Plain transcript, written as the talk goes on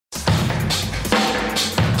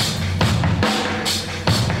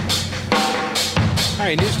All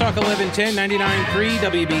right, News Talk 1110, 99.3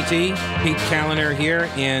 WBT. Pete Kaliner here,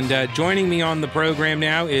 and joining me on the program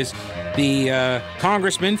now is the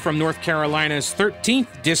congressman from North Carolina's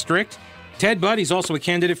 13th District, Ted Budd. He's also a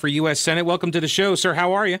candidate for U.S. Senate. Welcome to the show, sir.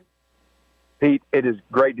 How are you? Pete, it is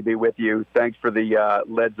great to be with you. Thanks for the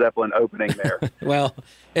Led Zeppelin opening there. Well,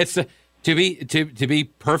 it's to be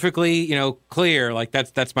perfectly clear. Like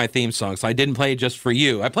that's my theme song. So I didn't play it just for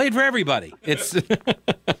you. I played for everybody. It's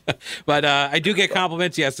but I do get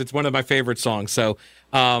compliments. Yes, it's one of my favorite songs. So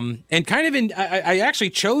and kind of I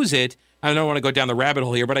actually chose it. I don't want to go down the rabbit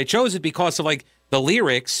hole here, but I chose it because of like the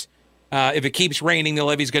lyrics. If it keeps raining, the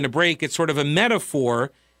levee's going to break. It's sort of a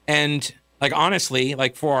metaphor and. Like, honestly,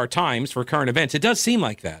 like for our times, for current events, it does seem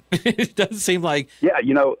like that. It does seem like... Yeah,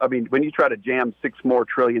 when you try to jam $6 more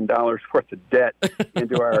trillion worth of debt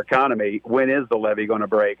into our economy, when is the levee going to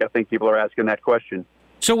break? I think people are asking that question.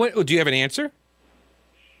 So do you have an answer?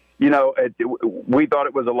 We thought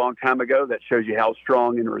it was a long time ago. That shows you how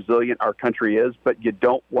strong and resilient our country is, but you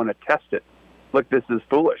don't want to test it. Look, this is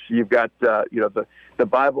foolish. You've got, the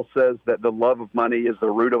Bible says that the love of money is the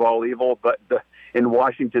root of all evil, but in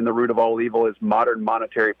Washington, the root of all evil is modern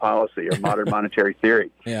monetary policy or modern monetary theory,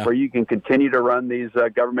 where you can continue to run these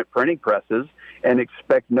government printing presses and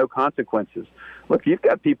expect no consequences. Look, you've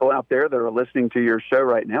got people out there that are listening to your show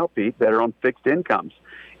right now, Pete, that are on fixed incomes.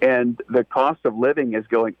 And the cost of living is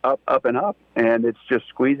going up, up, and up, and it's just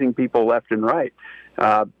squeezing people left and right.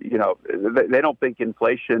 They don't think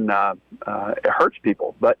inflation hurts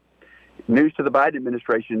people, but news to the Biden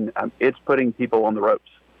administration, it's putting people on the ropes.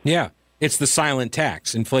 Yeah. It's the silent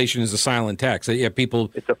tax. Inflation is a silent tax. Yeah,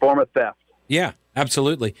 people. It's a form of theft. Yeah,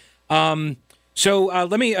 absolutely. So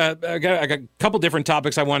let me. I got a couple different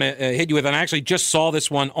topics I want to hit you with, and I actually just saw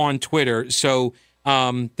this one on Twitter. So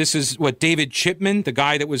this is what David Chipman, the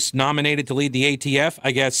guy that was nominated to lead the ATF.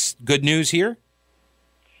 I guess good news here.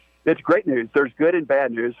 It's great news. There's good and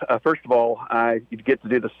bad news. First of all, you get to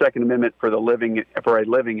do the Second Amendment for a living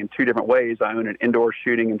in two different ways. I own an indoor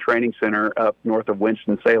shooting and training center up north of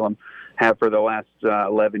Winston-Salem, have for the last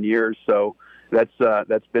 11 years. So that's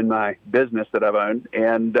been my business that I've owned.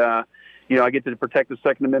 And, I get to protect the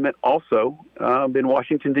Second Amendment also in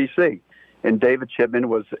Washington, D.C. And David Chipman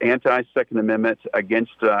was anti-Second Amendment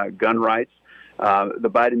against gun rights.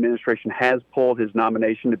 The Biden administration has pulled his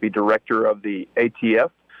nomination to be director of the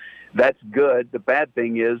ATF. That's good. The bad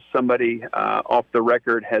thing is somebody off the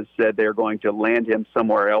record has said they're going to land him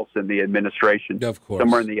somewhere else in the administration, of course,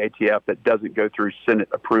 somewhere in the ATF that doesn't go through Senate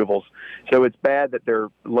approvals. So it's bad that they're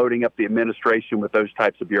loading up the administration with those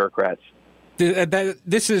types of bureaucrats.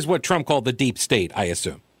 This is what Trump called the deep state, I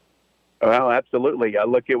assume. Well, absolutely.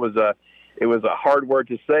 Look, it was a hard word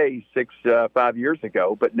to say 5 years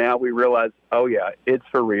ago, but now we realize, oh yeah, it's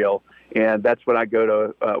for real. And that's what I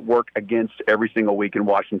go to work against every single week in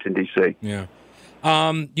Washington, D.C. Yeah.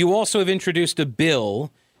 You also have introduced a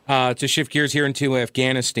bill to shift gears here into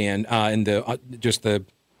Afghanistan. Every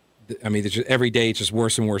day it's just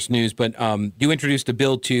worse and worse news. But you introduced a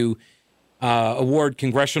bill to award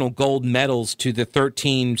congressional gold medals to the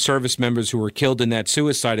 13 service members who were killed in that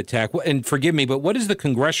suicide attack. And forgive me, but what is the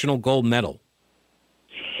Congressional Gold Medal?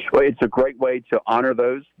 Well, it's a great way to honor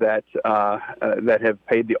those that have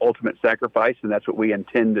paid the ultimate sacrifice, and that's what we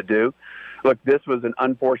intend to do. Look, this was an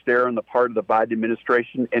unforced error on the part of the Biden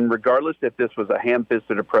administration, and regardless if this was a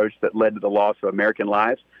ham-fisted approach that led to the loss of American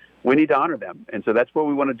lives, we need to honor them. And so that's what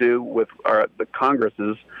we want to do with the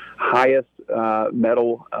Congress's highest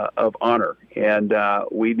medal of honor. And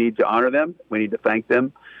we need to honor them. We need to thank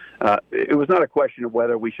them. It was not a question of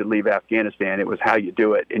whether we should leave Afghanistan. It was how you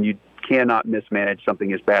do it. And you cannot mismanage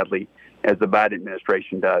something as badly as the Biden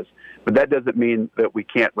administration does. But that doesn't mean that we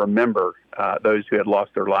can't remember those who had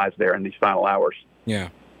lost their lives there in these final hours. Yeah.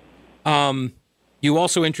 You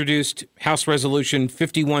also introduced House Resolution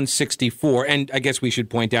 5164. And I guess we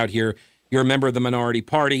should point out here, you're a member of the minority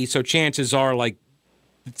party. So chances are, like,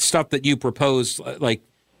 stuff that you propose, like,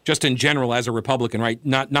 just in general as a Republican, right?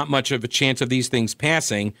 Not much of a chance of these things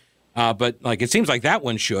passing. But, like, it seems like that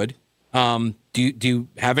one should. Do you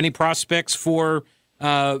have any prospects for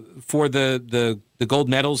the gold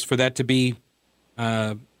medals for that to be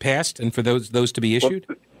passed and for those to be issued?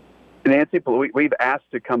 Well, Nancy, we've asked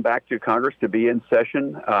to come back to Congress to be in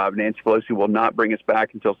session. Nancy Pelosi will not bring us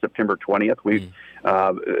back until September 20th.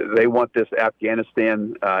 They want this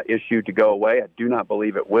Afghanistan issue to go away. I do not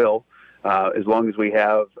believe it will, as long as we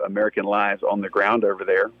have American lives on the ground over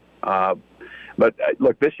there. But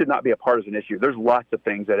look, this should not be a partisan issue. There's lots of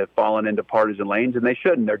things that have fallen into partisan lanes, and they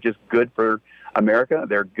shouldn't. They're just good for America.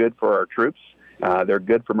 They're good for our troops. They're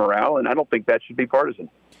good for morale, and I don't think that should be partisan.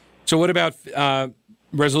 So what about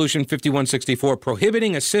Resolution 5164,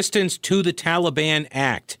 prohibiting assistance to the Taliban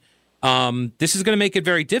Act. This is going to make it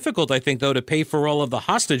very difficult, I think, though, to pay for all of the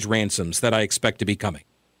hostage ransoms that I expect to be coming.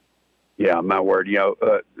 Yeah, my word.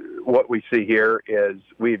 What we see here is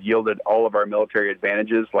we've yielded all of our military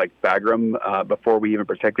advantages, like Bagram, before we even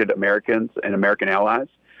protected Americans and American allies.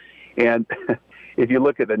 And if you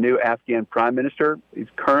look at the new Afghan prime minister, he's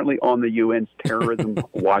currently on the UN's terrorism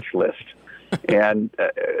watch list. And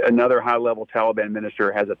another high-level Taliban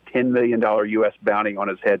minister has a $10 million U.S. bounty on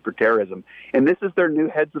his head for terrorism. And this is their new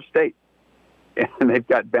heads of state. And they've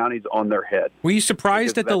got bounties on their head. Were you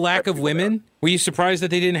surprised at the lack of women? Were you surprised that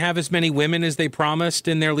they didn't have as many women as they promised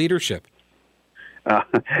in their leadership?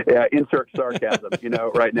 Yeah, insert sarcasm,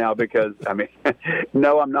 right now, because,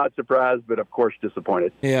 no, I'm not surprised, but of course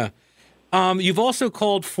disappointed. Yeah. You've also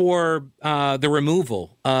called for the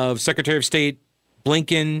removal of Secretary of State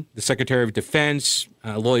Blinken, the Secretary of Defense,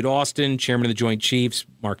 Lloyd Austin, Chairman of the Joint Chiefs,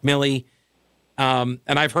 Mark Milley. And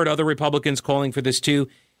I've heard other Republicans calling for this too.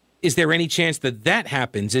 Is there any chance that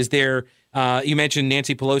happens? Is there? You mentioned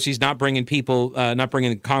Nancy Pelosi's not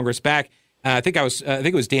bringing Congress back. I think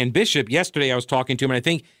it was Dan Bishop yesterday. I was talking to him, and I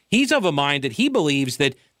think he's of a mind that he believes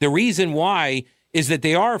that the reason why is that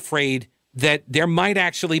they are afraid that there might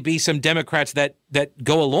actually be some Democrats that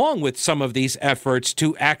go along with some of these efforts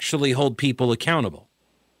to actually hold people accountable.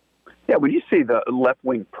 Yeah, when you see the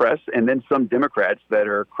left-wing press and then some Democrats that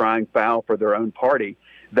are crying foul for their own party,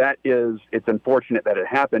 it's unfortunate that it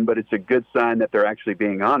happened, but it's a good sign that they're actually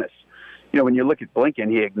being honest. When you look at Blinken,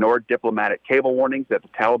 he ignored diplomatic cable warnings that the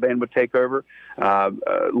Taliban would take over.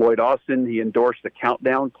 Lloyd Austin, he endorsed the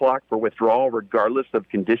countdown clock for withdrawal regardless of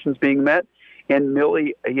conditions being met. And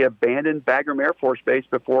Milley, he abandoned Bagram Air Force Base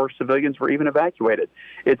before civilians were even evacuated.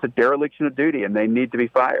 It's a dereliction of duty, and they need to be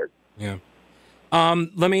fired. Yeah.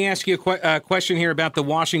 Let me ask you a question here about the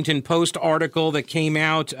Washington Post article that came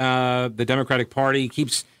out. The Democratic Party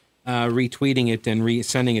keeps retweeting it and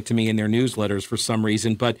resending it to me in their newsletters for some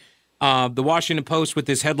reason. But the Washington Post with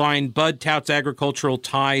this headline, Bud touts agricultural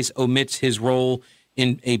ties, omits his role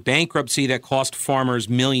in a bankruptcy that cost farmers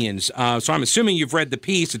millions. So I'm assuming you've read the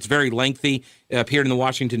piece. It's very lengthy. It appeared in the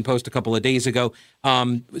Washington Post a couple of days ago.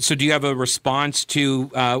 So do you have a response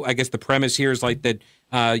to, I guess the premise here is like that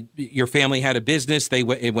your family had a business,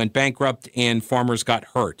 it went bankrupt, and farmers got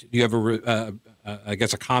hurt. Do you have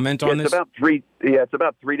a comment on this? It's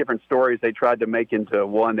about three different stories they tried to make into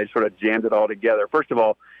one. They sort of jammed it all together. First of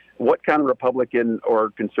all, what kind of Republican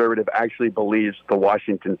or conservative actually believes the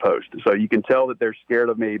Washington Post? So you can tell that they're scared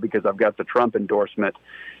of me because I've got the Trump endorsement.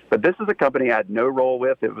 But this is a company I had no role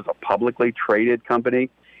with. It was a publicly traded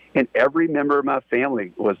company. And every member of my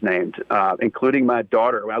family was named, including my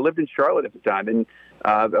daughter. I lived in Charlotte at the time, and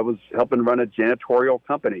I was helping run a janitorial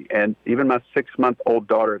company. And even my 6-month-old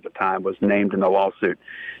daughter at the time was named in the lawsuit.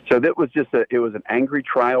 So that was it was an angry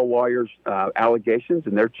trial lawyer's allegations,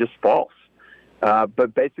 and they're just false.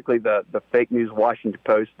 But basically, the fake news Washington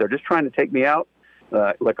Post, they're just trying to take me out.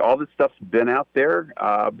 Like all this stuff's been out there,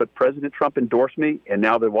 but President Trump endorsed me, and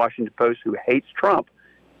now the Washington Post, who hates Trump,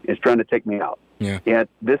 is trying to take me out. Yeah. And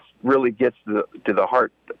this really gets to the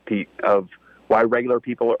heart, Pete, of why regular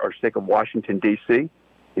people are sick of Washington, D.C.,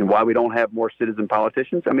 and why we don't have more citizen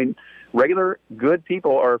politicians. I mean, regular good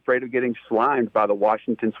people are afraid of getting slimed by the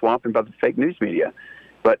Washington swamp and by the fake news media.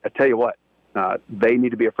 But I tell you what, they need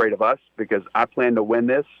to be afraid of us because I plan to win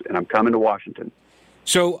this, and I'm coming to Washington.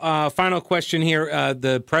 So, final question here.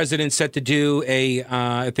 The president's set to do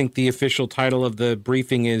I think the official title of the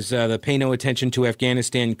briefing is the Pay No Attention to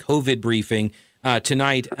Afghanistan COVID briefing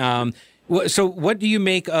tonight. So what do you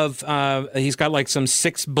make of, he's got like some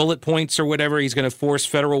 6 bullet points or whatever. He's going to force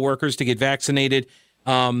federal workers to get vaccinated.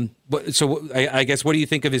 So I guess, what do you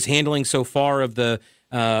think of his handling so far of the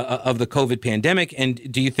COVID pandemic?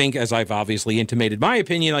 And do you think, as I've obviously intimated my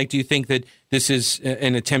opinion, do you think that this is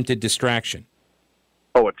an attempted distraction?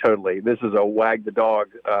 Oh, totally. This is a wag the dog,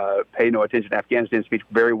 pay no attention to Afghanistan speech,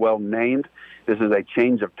 very well named. This is a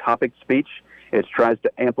change of topic speech. It tries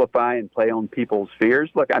to amplify and play on people's fears.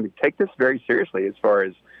 Look, take this very seriously as far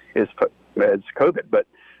as COVID, but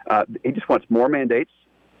he just wants more mandates,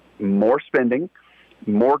 more spending,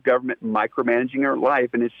 more government micromanaging your life,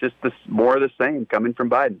 and it's just more of the same coming from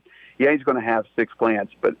Biden. Yeah, he's going to have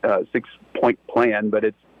 6-point plan, but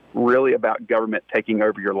it's really about government taking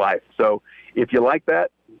over your life. So if you like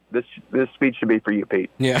that, this speech should be for you, Pete.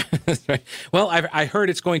 Yeah, that's right. Well, I heard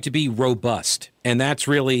it's going to be robust, and that's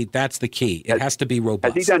the key. It has to be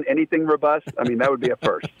robust. Has he done anything robust? That would be a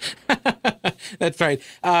first. That's right.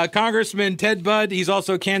 Congressman Ted Budd, he's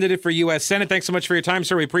also a candidate for U.S. Senate. Thanks so much for your time,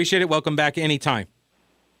 sir. We appreciate it. Welcome back anytime.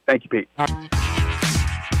 Thank you, Pete.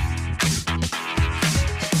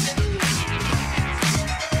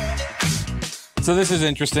 So this is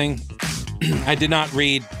interesting. I did not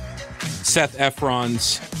read Seth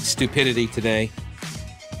Efron's stupidity today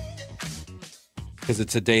because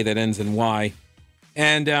it's a day that ends in Y.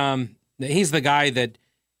 And he's the guy that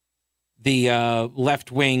the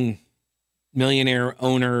left-wing millionaire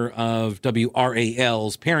owner of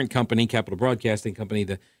WRAL's parent company, Capital Broadcasting Company,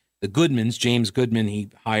 the Goodmans, James Goodman, he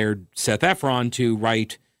hired Seth Efron to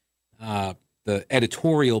write the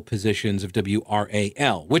editorial positions of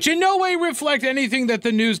WRAL, which in no way reflect anything that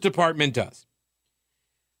the news department does.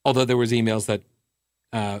 Although there was emails that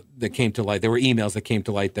came to light. There were emails that came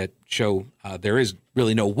to light that show there is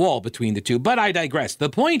really no wall between the two. But I digress.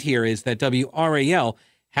 The point here is that WRAL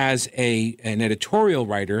has an editorial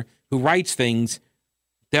writer who writes things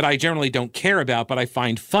that I generally don't care about, but I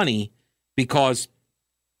find funny because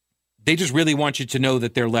they just really want you to know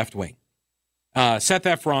that they're left-wing. Seth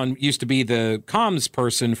Efron used to be the comms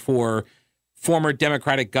person for former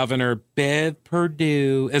Democratic Governor Bev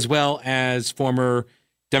Perdue, as well as former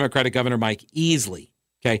Democratic Governor Mike Easley.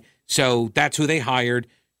 Okay, so that's who they hired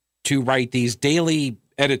to write these daily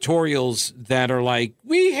editorials that are like,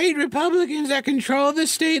 we hate Republicans that control the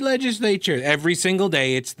state legislature. Every single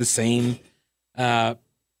day, it's the same.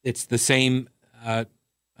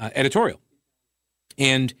 Editorial,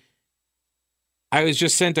 and I was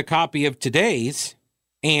just sent a copy of today's,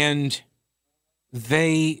 and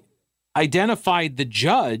they identified the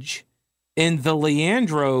judge in the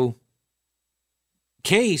Leandro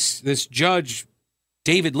case, this judge,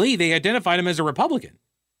 David Lee, they identified him as a Republican.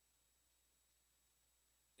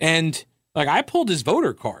 And, like, I pulled his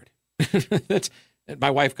voter card. My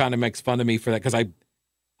wife kind of makes fun of me for that because I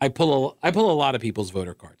pull a lot of people's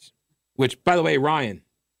voter cards, which, by the way, Ryan,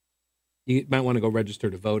 you might want to go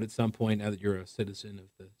register to vote at some point now that you're a citizen of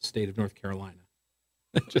the state of North Carolina.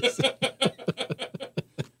 How did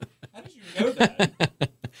you know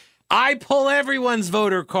that? I pull everyone's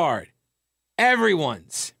voter card.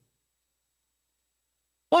 Everyone's.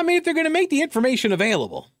 Well, I mean, if they're going to make the information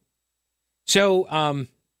available. So,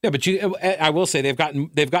 yeah, but I will say they've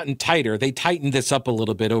gotten tighter. They tightened this up a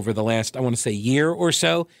little bit over the last, I want to say, year or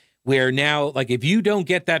so, where now, like, if you don't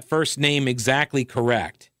get that first name exactly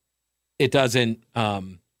correct, it doesn't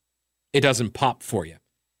pop for you.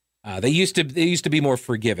 They used to be more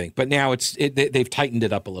forgiving, but now they've tightened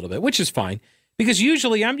it up a little bit, which is fine because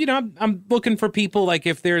usually I'm looking for people like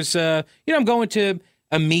if there's I'm going to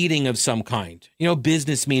a meeting of some kind,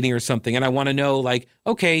 business meeting or something, and I want to know like,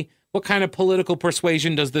 okay, what kind of political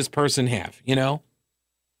persuasion does this person have?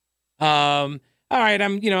 All right,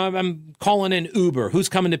 I'm calling in Uber. Who's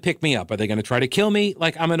coming to pick me up? Are they going to try to kill me?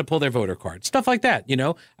 Like, I'm going to pull their voter card. Stuff like that,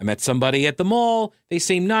 I met somebody at the mall. They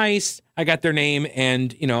seem nice. I got their name,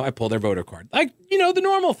 and, I pull their voter card. Like, the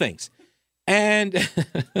normal things. And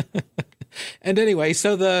and anyway,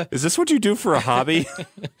 so Is this what you do for a hobby?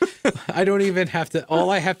 I don't even have to. All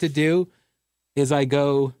I have to do is I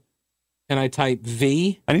go and I type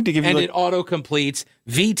V. I need to give you and it auto-completes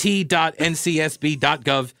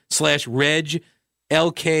vt.ncsb.gov/reg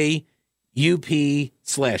LKUP/.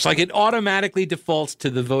 Like it automatically defaults to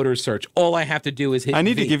the voter search. All I have to do is hit I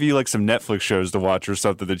need V. to give you like some Netflix shows to watch or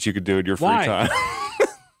something that you could do in your free time.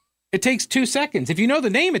 It takes 2 seconds. If you know the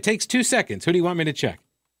name, it takes 2 seconds. Who do you want me to check?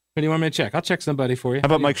 Who do you want me to check? I'll check somebody for you. How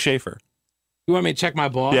about Mike Schaefer? You want me to check my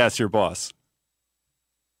boss? Yes, your boss.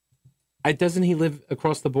 Doesn't he live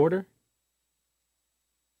across the border?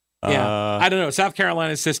 Yeah, I don't know. South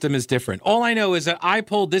Carolina's system is different. All I know is that I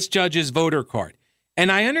pulled this judge's voter card. And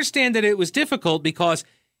I understand that it was difficult because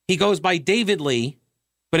he goes by David Lee,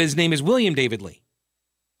 but his name is William David Lee.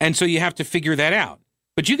 And so you have to figure that out.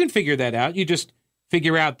 But you can figure that out. You just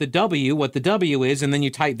figure out the W, what the W is, and then you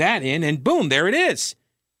type that in, and boom, there it is.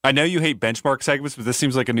 I know you hate benchmark segments, but this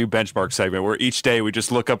seems like a new benchmark segment where each day we just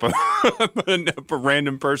look up a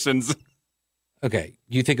random person's. Okay,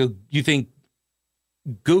 you think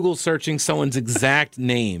Google searching someone's exact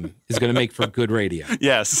name is going to make for good radio?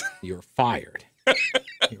 Yes. You're fired.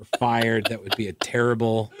 You're fired. That would be a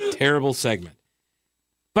terrible, terrible segment.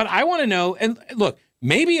 But I want to know, and look,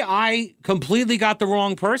 maybe I completely got the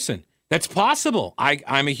wrong person. That's possible.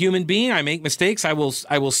 I'm a human being. I make mistakes. I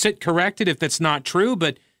will sit corrected if that's not true.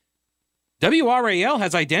 But WRAL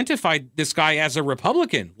has identified this guy as a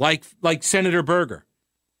Republican, like Senator Berger.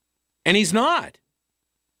 And he's not.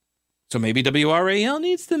 So maybe WRAL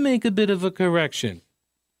needs to make a bit of a correction.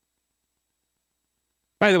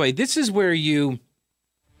 By the way, this is where you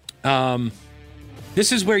find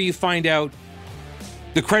out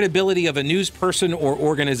the credibility of a news person or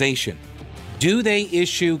organization. Do they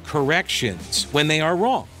issue corrections when they are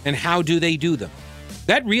wrong? And how do they do them?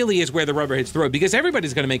 That really is where the rubber hits the road, because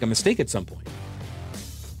everybody's going to make a mistake at some point.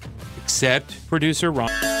 except producer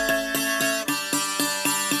Ron.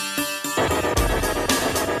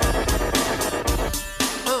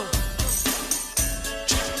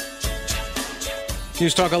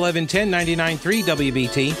 News Talk 1110 99.3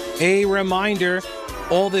 WBT. A reminder,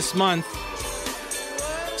 all this month,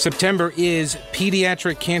 September is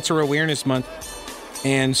Pediatric Cancer Awareness Month.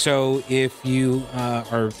 And so if you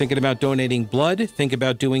are thinking about donating blood, think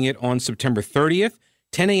about doing it on September 30th,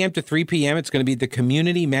 10 a.m. to 3 p.m. It's going to be the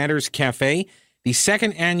Community Matters Cafe, the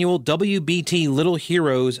second annual WBT Little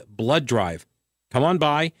Heroes Blood Drive. Come on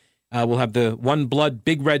by. We'll have the One Blood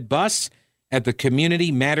Big Red Bus at the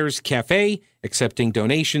Community Matters Cafe, accepting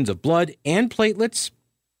donations of blood and platelets.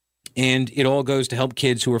 And it all goes to help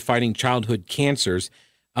kids who are fighting childhood cancers.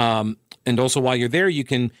 And also while you're there, you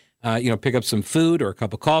can pick up some food or a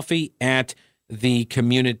cup of coffee at the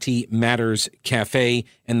Community Matters Cafe.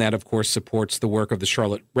 And that, of course, supports the work of the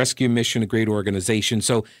Charlotte Rescue Mission, a great organization.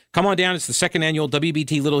 So come on down. It's the second annual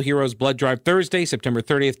WBT Little Heroes Blood Drive, Thursday, September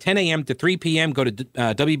 30th, 10 a.m. to 3 p.m. Go to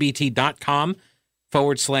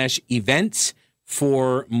WBT.com/events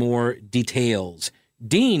for more details.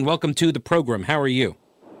 Dean, welcome to the program. How are you?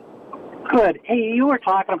 Good. Hey, you were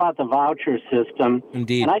talking about the voucher system.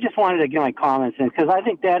 Indeed. And I just wanted to get my comments in because I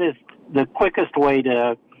think that is the quickest way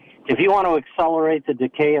to, if you want to accelerate the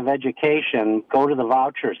decay of education, go to the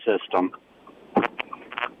voucher system.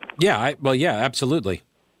 Yeah, absolutely.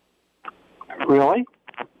 Really?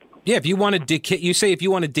 Yeah, if you want to decay, you say if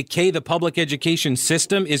you want to decay the public education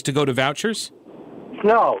system is to go to vouchers?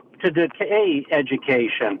 No, to decay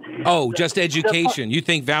education. Oh, just education. You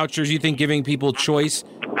think vouchers, you think giving people choice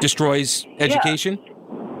destroys education? Yeah.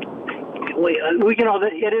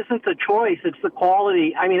 It isn't the choice, it's the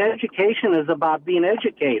quality. I mean, education is about being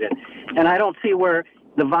educated. And I don't see where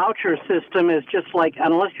the voucher system is just like,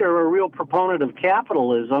 unless you're a real proponent of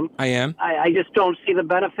capitalism. I am. I just don't see the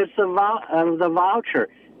benefits of the voucher.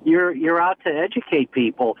 You're out to educate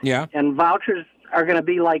people. Yeah. And vouchers are going to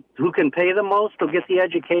be like, who can pay the most will get the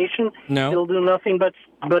education. No. It'll do nothing but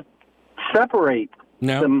separate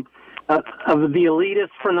them of the elitists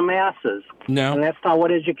from the masses. No. And that's not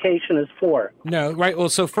what education is for. No, right. Well,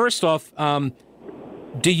 so first off,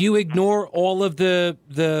 do you ignore all of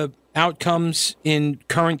the outcomes in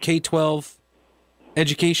current K-12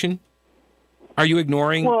 education? Are you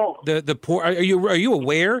ignoring the poor? Are you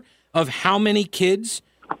aware of how many kids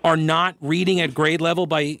are not reading at grade level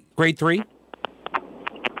by grade 3?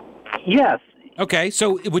 Yes. Okay,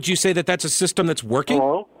 so would you say that that's a system that's working?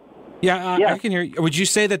 Hello? Yeah, yes. I can hear you. Would you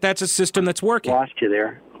say that that's a system that's working? Lost you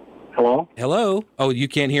there. Hello? Hello? Oh, you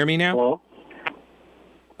can't hear me now? Hello?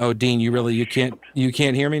 Oh, Dean, you can't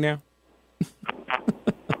hear me now?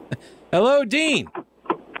 Hello, Dean.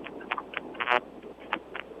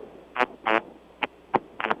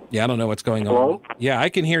 Yeah, I don't know what's going on. Hello? Yeah, I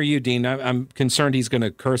can hear you, Dean. I'm concerned he's going to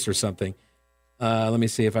curse or something. Let me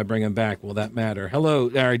see if I bring him back. Will that matter? Hello, all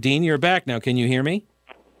right, Dean, you're back now. Can you hear me?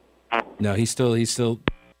 No, he's still.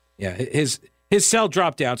 Yeah, his cell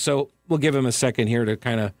dropped out, so we'll give him a second here to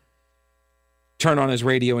kind of turn on his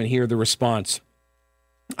radio and hear the response.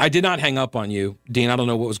 I did not hang up on you, Dean. I don't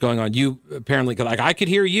know what was going on. You apparently, like, I could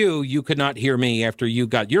hear you. You could not hear me after you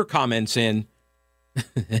got your comments in.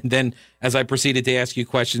 And then as I proceeded to ask you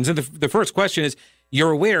questions, and the first question is,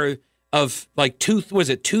 you're aware of like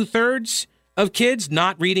two-thirds of kids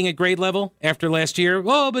not reading at grade level after last year?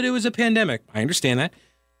 Oh, but it was a pandemic. I understand that.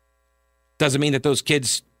 Doesn't mean that those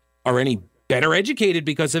kids are any better educated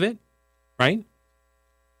because of it, right?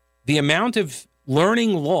 The amount of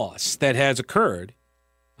learning loss that has occurred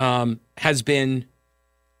has been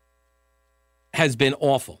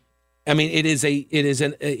awful. I mean, it is a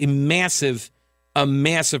massive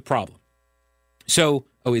problem. So,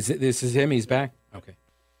 this is him? He's back? Okay.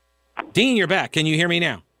 Dean, you're back. Can you hear me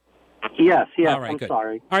now? Yes, all right, I'm good.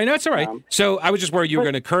 sorry. All right, no, it's all right. So I was just worried you were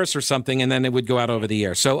going to curse or something, and then it would go out over the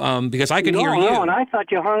air. So because I could hear you. No, and I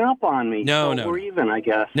thought you hung up on me. No. We're even, I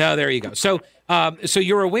guess. No, there you go. So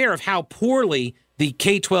you're aware of how poorly the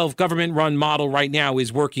K-12 government-run model right now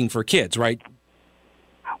is working for kids, right?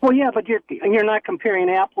 Well, yeah, but you're not comparing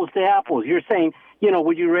apples to apples. You're saying,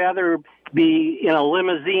 would you rather be in a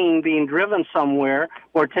limousine being driven somewhere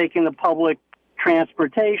or taking the public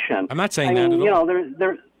transportation? I'm not saying that at all.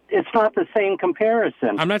 It's not the same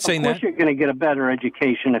comparison. I'm not saying that. Of course you're going to get a better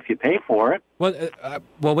education if you pay for it. Well,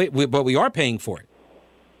 wait, but we are paying for it.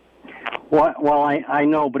 Well, I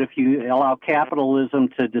know, but if you allow capitalism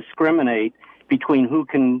to discriminate between who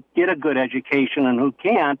can get a good education and who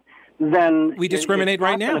can't, then we discriminate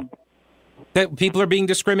right now. That people are being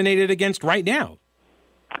discriminated against right now.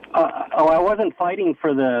 I wasn't fighting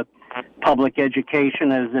for the public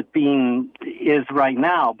education as it is right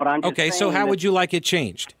now. But I'm just okay. So how would you like it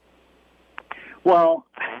changed? Well,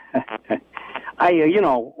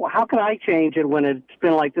 how can I change it when it's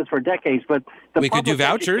been like this for decades? But we could do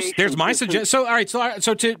vouchers. There's my suggestion. So all right. So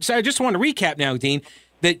I just want to recap now, Dean,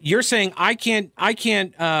 that you're saying I can't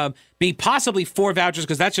be possibly for vouchers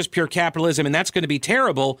because that's just pure capitalism and that's going to be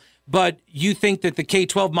terrible. But you think that the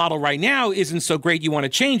K-12 model right now isn't so great. You want to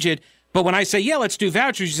change it. But when I say, yeah, let's do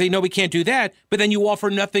vouchers, you say, no, we can't do that. But then you offer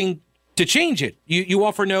nothing to change it. You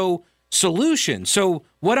offer no solution. So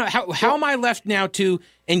how am I left now to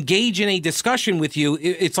engage in a discussion with you?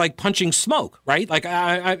 It's like punching smoke, right? Like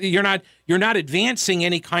you're not advancing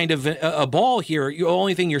any kind of a ball here. The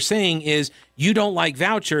only thing you're saying is you don't like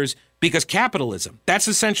vouchers because capitalism. That's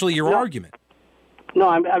essentially your argument. No,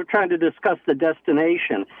 I'm trying to discuss the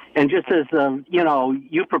destination. And just as,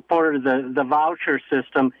 you purported the voucher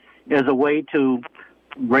system as a way to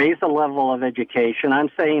raise the level of education, I'm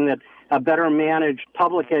saying that a better managed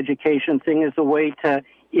public education thing is a way to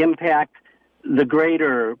impact the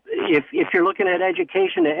greater. If you're looking at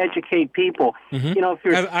education to educate people, if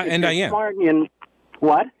you're smart and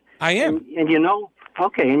what? I am. And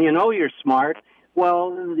you're smart.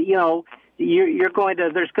 Well, you're going to.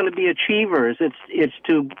 There's going to be achievers. It's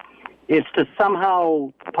to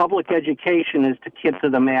somehow public education is to get to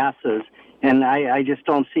the masses, and I just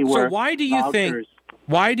don't see where. So why do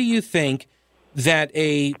you think that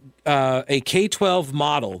a K-12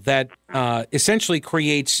 model that essentially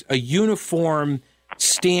creates a uniform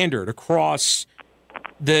standard across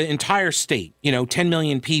the entire state, 10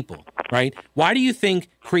 million people, right? Why do you think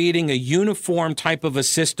creating a uniform type of a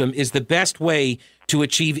system is the best way to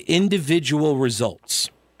achieve individual results?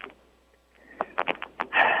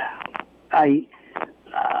 All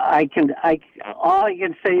I can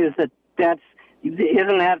say is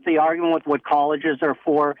isn't that the argument with what colleges are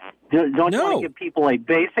for? Don't you want to give people a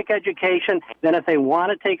basic education? Then if they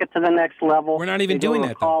want to take it to the next level, we're not even doing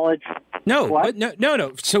that. College. No, what?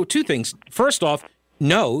 No. So two things. First off,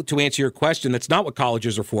 no, to answer your question, that's not what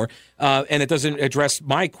colleges are for, and it doesn't address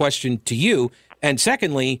my question to you. And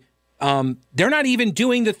secondly, they're not even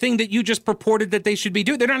doing the thing that you just purported that they should be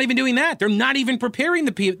doing. They're not even doing that. They're not even preparing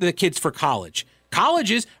the kids for college.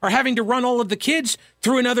 Colleges are having to run all of the kids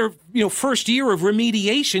through another, first year of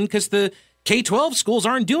remediation because the K-12 schools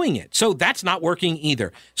aren't doing it. So that's not working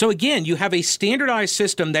either. So again, you have a standardized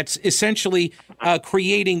system that's essentially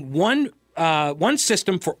creating one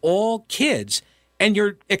system for all kids, and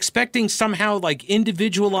you're expecting somehow like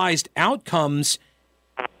individualized outcomes,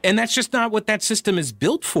 and that's just not what that system is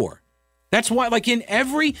built for. That's why,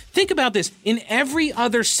 think about this, in every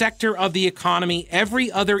other sector of the economy, every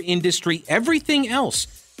other industry, everything else,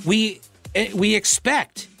 we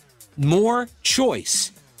expect more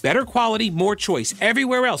choice, better quality, more choice.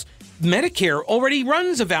 Everywhere else, Medicare already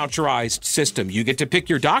runs a voucherized system. You get to pick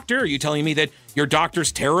your doctor. Are you telling me that your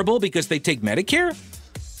doctor's terrible because they take Medicare?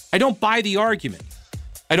 I don't buy the argument.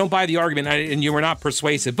 And you were not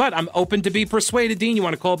persuasive. But I'm open to be persuaded, Dean. You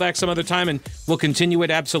want to call back some other time, and we'll continue it,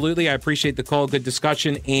 absolutely. I appreciate the call, good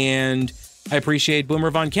discussion, and I appreciate Boomer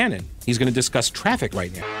Von Cannon. He's going to discuss traffic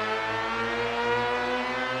right now.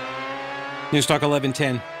 News Talk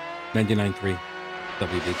 1110, 99.3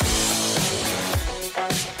 WBT.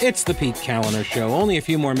 It's the Pete Kaliner Show. Only a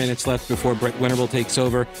few more minutes left before Brett Winterble takes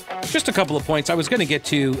over. Just a couple of points. I was going to get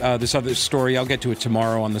to this other story. I'll get to it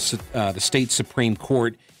tomorrow on the state Supreme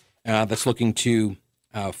Court that's looking to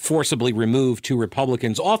forcibly remove two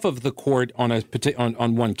Republicans off of the court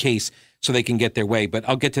on one case so they can get their way. But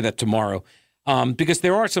I'll get to that tomorrow because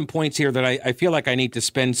there are some points here that I feel like I need to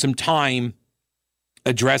spend some time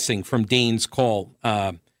addressing from Dean's call.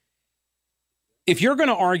 If you're going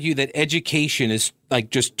to argue that education is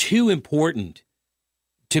just too important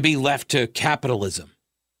to be left to capitalism,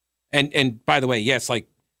 and by the way, yes,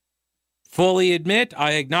 fully admit,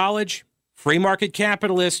 I acknowledge, free market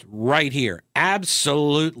capitalist right here.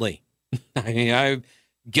 Absolutely. I'm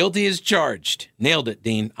guilty as charged. Nailed it,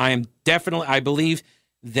 Dean. I believe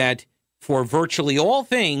that for virtually all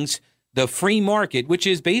things, the free market, which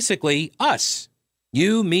is basically us,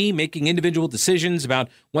 you, me, making individual decisions about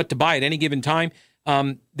what to buy at any given time,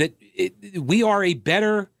 we are a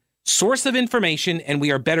better source of information and we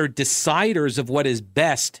are better deciders of what is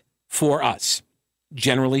best for us,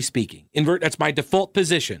 generally speaking. That's my default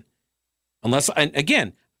position. And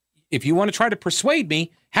again, if you want to try to persuade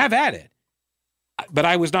me, have at it. But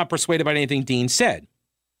I was not persuaded by anything Dean said.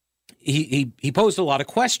 He posed a lot of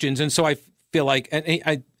questions, and so I feel like, and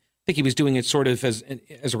I think he was doing it sort of as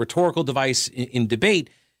a rhetorical device in debate.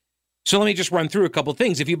 So let me just run through a couple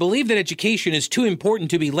things. If you believe that education is too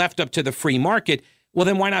important to be left up to the free market, Well,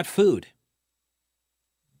 then why not food?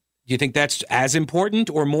 Do you think that's as important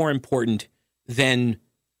or more important than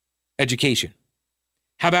education?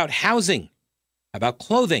 How about housing? How about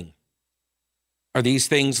clothing? Are these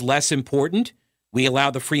things less important? We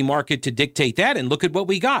allow the free market to dictate that, and look at what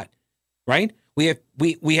we got, right? We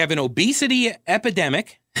have an obesity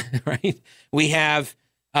epidemic, right? We have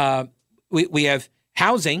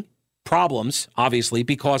housing problems, obviously,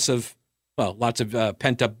 because of, well, lots of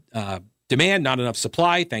pent-up demand, not enough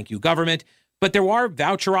supply. Thank you, government. But there are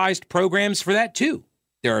voucherized programs for that, too.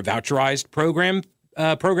 There are voucherized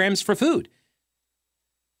programs for food.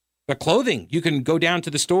 But clothing, you can go down to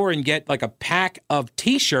the store and get like a pack of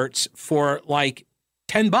T-shirts for like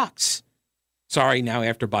 $10. Sorry, now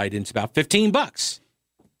after Biden, it's about $15,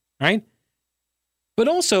 right? But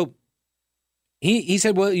also, he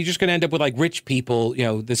said, well, you're just going to end up with like rich people, you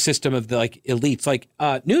know, the system of the like elites. Like,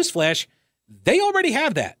 newsflash, they already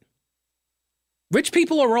have that. Rich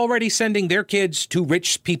people are already sending their kids to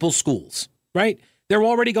rich people's schools, right? They're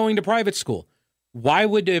already going to private school. Why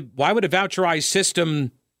would a voucherized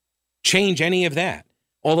system change any of that?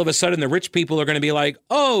 All of a sudden, the rich people are going to be like,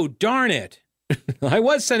 oh, darn it. I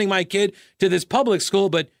was sending my kid to this public school,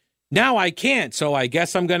 but now I can't. So I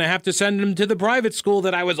guess I'm going to have to send them to the private school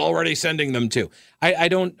that I was already sending them to. I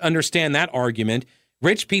don't understand that argument.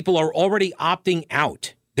 Rich people are already opting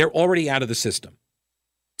out. They're already out of the system.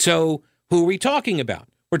 So who are we talking about?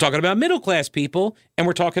 We're talking about middle-class people, and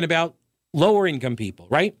we're talking about lower-income people,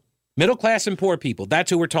 right? Middle-class and poor people. That's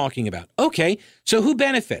who we're talking about. Okay, so who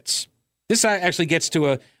benefits? This actually gets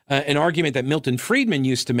to an argument that Milton Friedman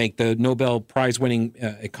used to make, the Nobel Prize-winning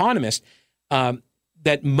economist,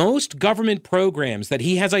 that most government programs that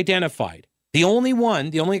he has identified, the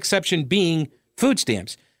only exception being food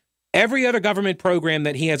stamps, every other government program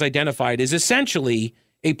that he has identified is essentially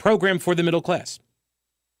a program for the middle class.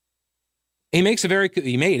 He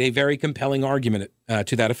made a very compelling argument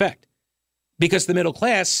to that effect, because the middle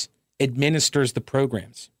class administers the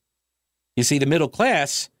programs. You see, the middle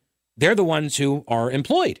class, they're the ones who are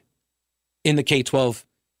employed in the K-12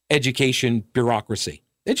 education bureaucracy.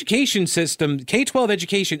 Education system, K-12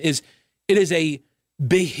 education is a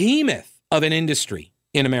behemoth of an industry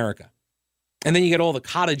in America. And then you get all the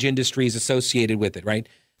cottage industries associated with it, right?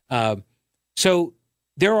 So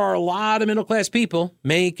there are a lot of middle-class people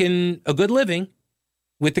making a good living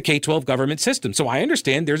with the K-12 government system. So I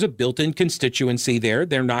understand there's a built-in constituency there.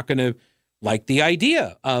 They're not going to like the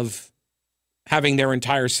idea of having their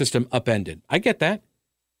entire system upended. I get that.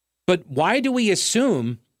 But why do we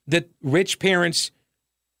assume that rich parents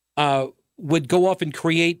would go off and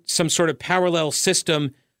create some sort of parallel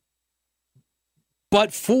system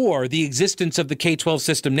but for the existence of the K-12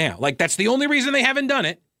 system now? Like, that's the only reason they haven't done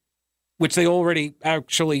it, which they already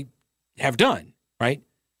actually have done, right?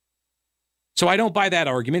 So I don't buy that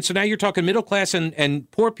argument. So now you're talking middle class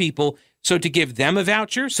and poor people. So to give them a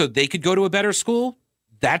voucher so they could go to a better school,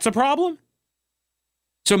 that's a problem?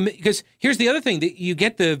 So, because here's the other thing, that you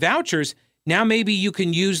get the vouchers, now maybe you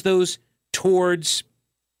can use those towards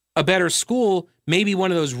a better school, maybe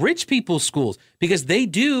one of those rich people's schools, because they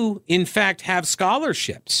do, in fact, have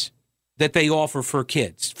scholarships that they offer for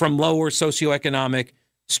kids from lower socioeconomic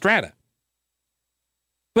strata.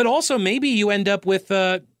 But also maybe you end up with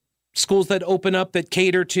schools that open up that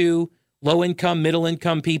cater to low-income,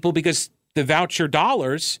 middle-income people because the voucher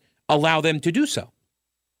dollars allow them to do so.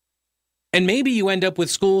 And maybe you end up with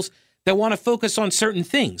schools that want to focus on certain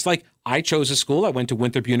things. Like, I chose a school, I went to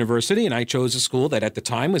Winthrop University, and I chose a school that at the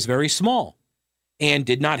time was very small and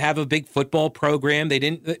did not have a big football program.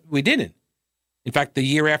 We didn't. In fact, the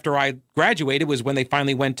year after I graduated was when they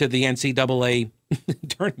finally went to the NCAA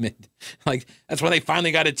tournament. Like, that's when they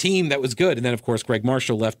finally got a team that was good. And then, of course, Greg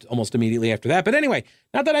Marshall left almost immediately after that. But anyway,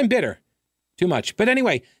 not that I'm bitter too much. But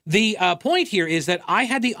anyway, the point here is that I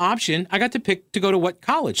had the option. I got to pick to go to what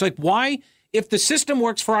college. Like, why, if the system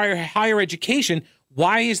works for higher education,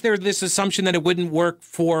 why is there this assumption that it wouldn't work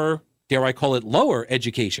for, dare I call it, lower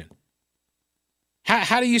education?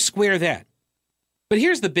 How do you square that? But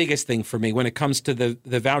here's the biggest thing for me when it comes to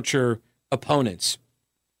the voucher opponents.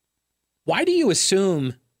 Why do you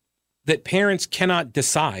assume that parents cannot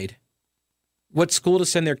decide what school to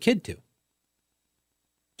send their kid to?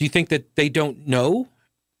 Do you think that they don't know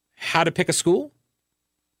how to pick a school?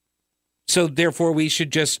 So therefore we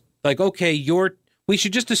should just we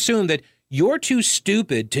should just assume that you're too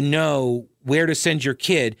stupid to know where to send your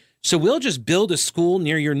kid. So we'll just build a school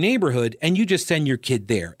near your neighborhood and you just send your kid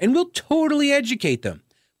there and we'll totally educate them.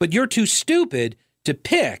 But you're too stupid to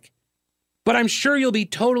pick. But I'm sure you'll be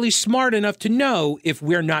totally smart enough to know if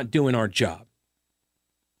we're not doing our job.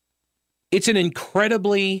 It's an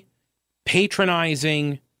incredibly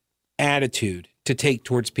patronizing attitude to take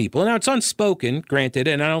towards people. Now, it's unspoken, granted,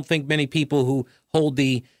 and I don't think many people who hold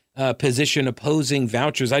the position opposing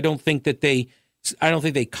vouchers, I don't think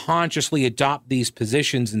they consciously adopt these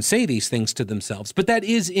positions and say these things to themselves. But that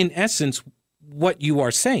is, in essence, what you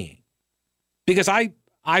are saying. Because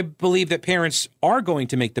I believe that parents are going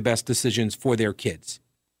to make the best decisions for their kids.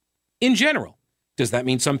 In general. Does that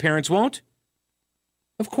mean some parents won't?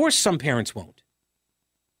 Of course some parents won't.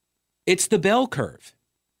 It's the bell curve.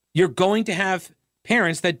 You're going to have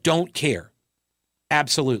parents that don't care.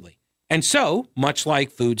 Absolutely. And so, much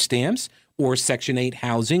like food stamps or Section 8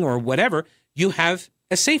 housing or whatever, you have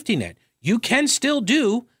a safety net. You can still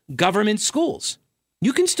do government schools.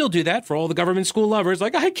 You can still do that for all the government school lovers.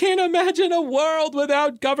 Like, I can't imagine a world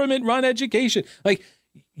without government-run education. Like,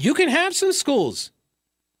 you can have some schools.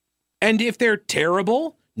 And if they're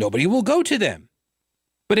terrible, nobody will go to them.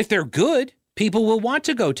 But if they're good, people will want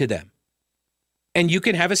to go to them. And you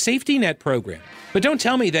can have a safety net program. But don't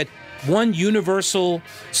tell me that one universal,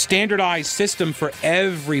 standardized system for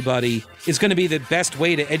everybody is going to be the best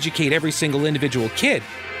way to educate every single individual kid.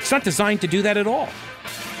 It's not designed to do that at all.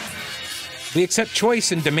 We accept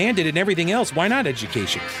choice and demand it in everything else. Why not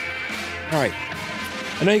education? All right.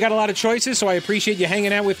 I know you got a lot of choices, so I appreciate you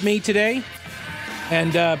hanging out with me today.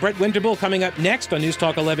 And Brett Winterbull coming up next on News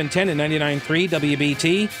Talk 1110 and 99.3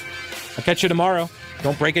 WBT. I'll catch you tomorrow.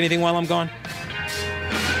 Don't break anything while I'm gone.